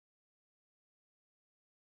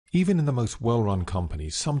Even in the most well-run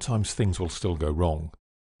companies, sometimes things will still go wrong.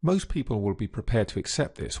 Most people will be prepared to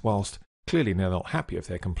accept this, whilst clearly they're not happy if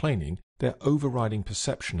they're complaining. Their overriding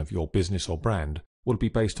perception of your business or brand will be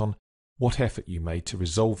based on what effort you made to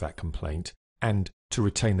resolve that complaint and to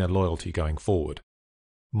retain their loyalty going forward.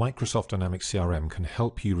 Microsoft Dynamics CRM can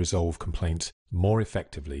help you resolve complaints more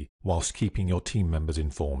effectively whilst keeping your team members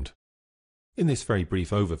informed. In this very brief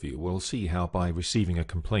overview, we'll see how by receiving a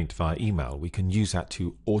complaint via email, we can use that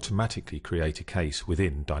to automatically create a case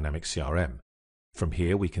within Dynamics CRM. From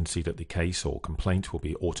here, we can see that the case or complaint will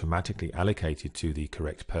be automatically allocated to the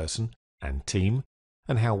correct person and team,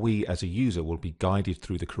 and how we as a user will be guided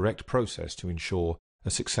through the correct process to ensure a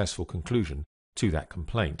successful conclusion to that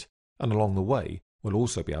complaint. And along the way, we'll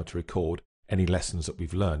also be able to record any lessons that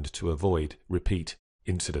we've learned to avoid repeat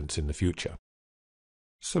incidents in the future.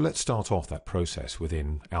 So let's start off that process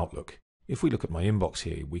within Outlook. If we look at my inbox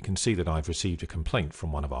here, we can see that I've received a complaint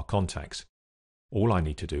from one of our contacts. All I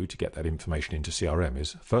need to do to get that information into CRM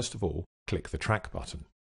is, first of all, click the Track button.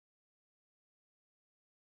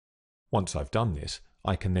 Once I've done this,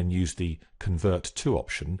 I can then use the Convert To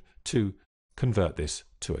option to convert this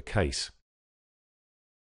to a case.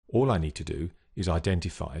 All I need to do is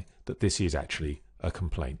identify that this is actually a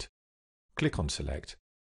complaint. Click on Select,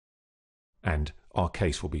 and our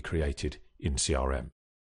case will be created in CRM.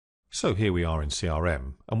 So here we are in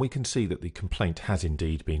CRM, and we can see that the complaint has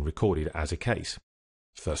indeed been recorded as a case.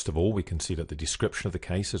 First of all, we can see that the description of the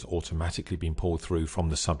case has automatically been pulled through from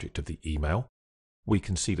the subject of the email. We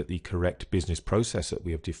can see that the correct business process that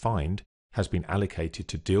we have defined has been allocated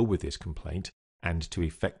to deal with this complaint and to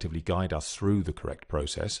effectively guide us through the correct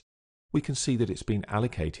process. We can see that it's been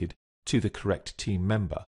allocated to the correct team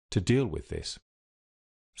member to deal with this.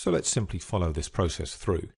 So let's simply follow this process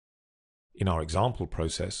through. In our example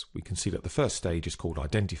process, we can see that the first stage is called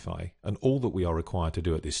Identify, and all that we are required to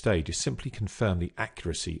do at this stage is simply confirm the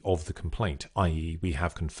accuracy of the complaint, i.e. we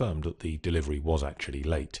have confirmed that the delivery was actually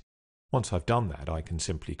late. Once I've done that, I can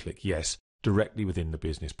simply click Yes directly within the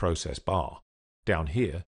business process bar. Down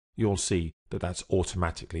here, you'll see that that's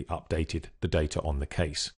automatically updated the data on the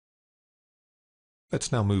case.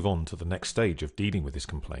 Let's now move on to the next stage of dealing with this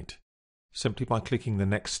complaint. Simply by clicking the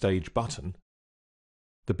Next Stage button,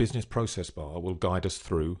 the business process bar will guide us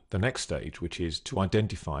through the next stage, which is to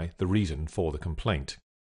identify the reason for the complaint.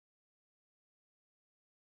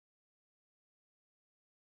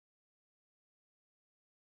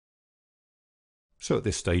 So at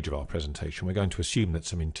this stage of our presentation, we're going to assume that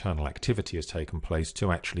some internal activity has taken place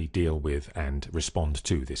to actually deal with and respond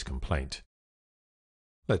to this complaint.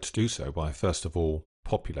 Let's do so by first of all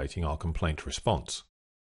populating our complaint response.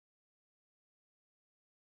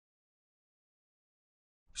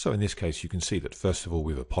 So in this case, you can see that first of all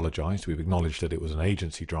we've apologized, we've acknowledged that it was an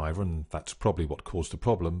agency driver and that's probably what caused the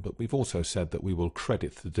problem, but we've also said that we will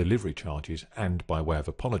credit the delivery charges and, by way of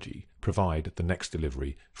apology, provide the next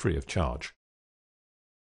delivery free of charge.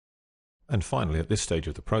 And finally, at this stage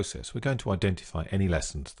of the process, we're going to identify any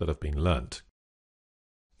lessons that have been learnt.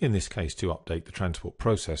 In this case, to update the transport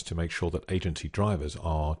process to make sure that agency drivers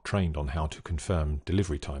are trained on how to confirm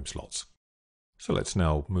delivery time slots. So let's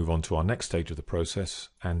now move on to our next stage of the process,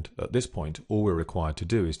 and at this point all we're required to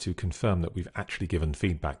do is to confirm that we've actually given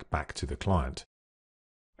feedback back to the client.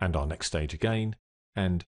 And our next stage again,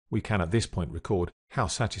 and we can at this point record how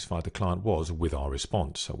satisfied the client was with our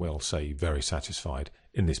response, so we'll say very satisfied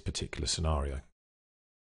in this particular scenario.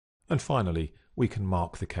 And finally, we can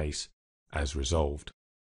mark the case as resolved.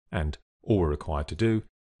 And all we're required to do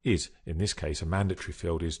is, in this case a mandatory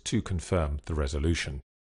field, is to confirm the resolution.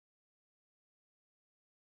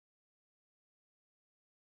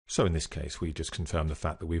 So in this case, we just confirm the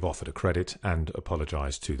fact that we've offered a credit and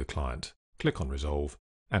apologized to the client. Click on Resolve,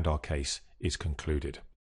 and our case is concluded.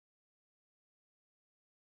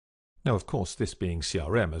 Now, of course, this being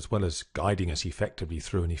CRM, as well as guiding us effectively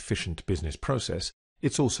through an efficient business process,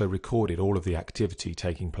 it's also recorded all of the activity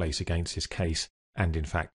taking place against this case and, in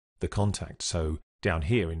fact, the contact. So down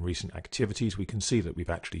here in recent activities, we can see that we've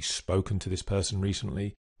actually spoken to this person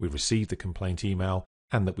recently, we've received the complaint email,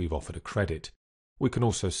 and that we've offered a credit. We can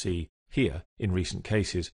also see here in recent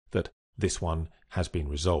cases that this one has been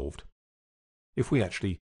resolved. If we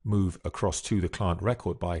actually move across to the client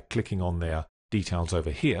record by clicking on their details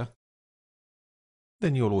over here,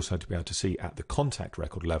 then you'll also be able to see at the contact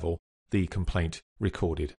record level the complaint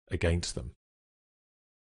recorded against them.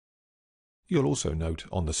 You'll also note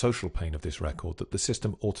on the social pane of this record that the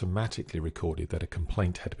system automatically recorded that a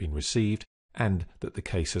complaint had been received and that the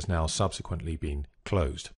case has now subsequently been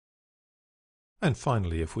closed. And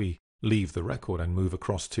finally, if we leave the record and move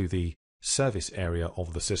across to the service area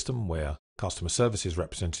of the system where customer services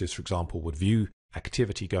representatives, for example, would view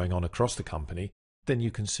activity going on across the company, then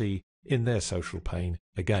you can see in their social pane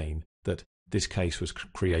again that this case was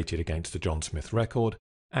created against the John Smith record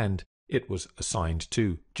and it was assigned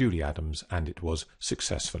to Julie Adams and it was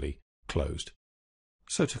successfully closed.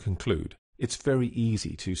 So to conclude, it's very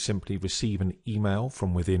easy to simply receive an email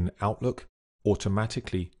from within Outlook,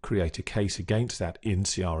 automatically create a case against that in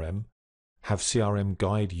CRM, have CRM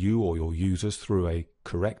guide you or your users through a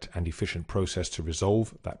correct and efficient process to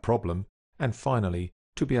resolve that problem, and finally,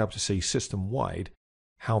 to be able to see system-wide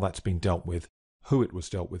how that's been dealt with, who it was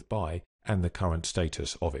dealt with by, and the current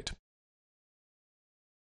status of it.